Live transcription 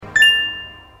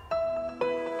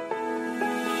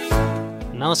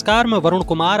नमस्कार, मैं वरुण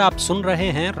कुमार। आप सुन रहे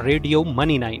हैं रेडियो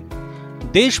मनी 9।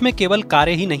 देश में केवल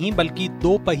कारें ही नहीं बल्कि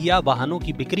दो पहिया वाहनों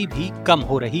की बिक्री भी कम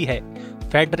हो रही है।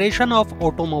 Federation of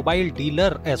automobile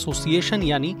dealer association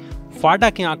यानी फाडा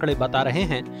के आंकड़े बता रहे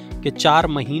हैं कि 4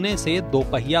 महीने से दो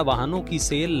पहिया वाहनों की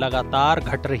सेल लगातार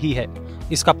घट रही है।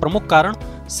 इसका प्रमुख कारण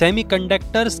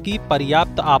सेमीकंडक्टर्स की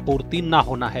पर्याप्त आपूर्ति न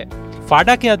होना है।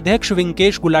 फाडा के अध्यक्ष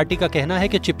विंकेश गुलाटी का कहना है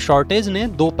कि चिप शॉर्टेज ने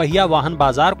दो पहिया वाहन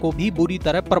बाजार को भी बुरी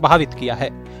तरह प्रभावित किया है।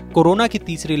 कोरोना की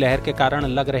तीसरी लहर के कारण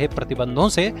लग रहे प्रतिबंधों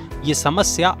से ये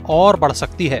समस्या और बढ़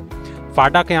सकती है।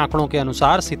 फाडा के आंकड़ों के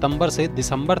अनुसार सितंबर से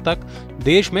दिसंबर तक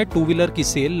देश में टू व्हीलर की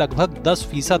सेल लगभग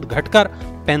 10% घटकर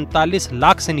 45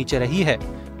 लाख से नीचे रही है।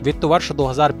 वित्त वर्ष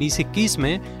 2020-21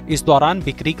 में इस दौरान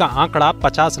बिक्री का आंकड़ा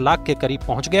 50 लाख के करीब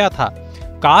पहुंच गया था।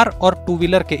 कार और टू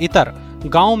व्हीलर के इतर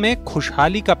गांव में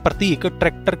खुशहाली का प्रतीक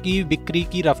ट्रैक्टर की बिक्री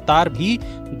की रफ्तार भी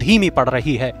धीमी पड़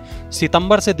रही है।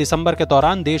 सितंबर से दिसंबर के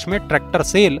दौरान देश में ट्रैक्टर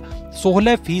सेल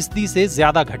 16% से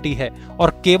ज्यादा घटी है और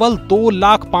केवल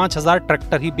 2,05,000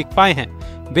 ट्रैक्टर ही बिक पाए हैं।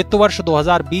 वित्त वर्ष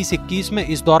 2020-21 में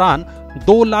इस दौरान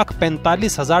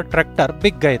 2,45,000 ट्रैक्टर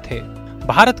बिक गए थे।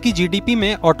 भारत की जीडीपी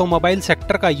में ऑटोमोबाइल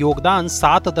सेक्टर का योगदान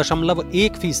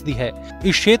 7.1% है।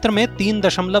 इस क्षेत्र में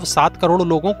 3.7 करोड़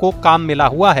लोगों को काम मिला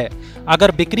हुआ है।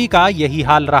 अगर बिक्री का यही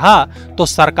हाल रहा तो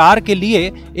सरकार के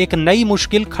लिए एक नई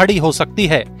मुश्किल खड़ी हो सकती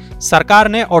है। सरकार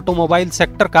ने ऑटोमोबाइल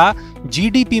सेक्टर का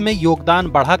जीडीपी में योगदान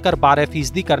बढ़ाकर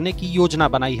 12% करने की योजना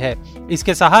बनाई है।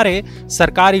 इसके सहारे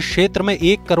सरकार इस क्षेत्र में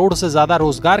 1 करोड़ से ज्यादा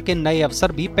रोजगार के नए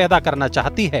अवसर भी पैदा करना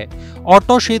चाहती है।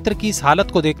 ऑटो क्षेत्र की इस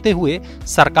हालत को देखते हुए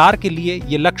सरकार के लिए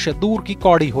ये लक्ष्य दूर की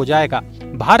कौड़ी हो जाएगा।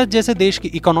 भारत जैसे देश की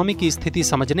इकोनॉमी की स्थिति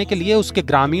समझने के लिए उसके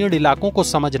ग्रामीण इलाकों को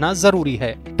समझना जरूरी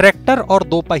है। ट्रैक्टर और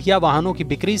दो पहिया वाहनों की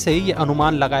बिक्री से ये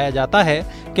अनुमान लगाया जाता है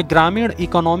कि ग्रामीण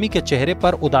इकोनॉमी के चेहरे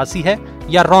पर उदासी है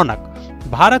या रौनक।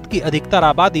 भारत की अधिकतर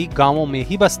आबादी गांवों में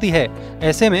ही बसती है।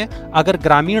 ऐसे में अगर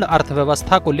ग्रामीण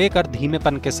अर्थव्यवस्था को लेकर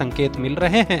धीमेपन के संकेत मिल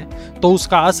रहे हैं तो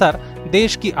उसका असर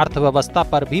देश की अर्थव्यवस्था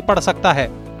पर भी पड़ सकता है।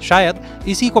 शायद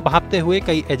इसी को भांपते हुए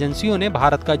कई एजेंसियों ने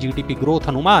भारत का जीडीपी ग्रोथ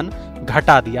अनुमान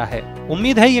घटा दिया है।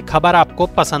 उम्मीद है ये खबर आपको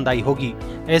पसंद आई होगी।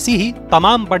 ऐसी ही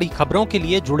तमाम बड़ी खबरों के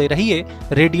लिए जुड़े रहिए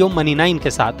रेडियो मनी 9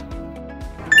 के साथ।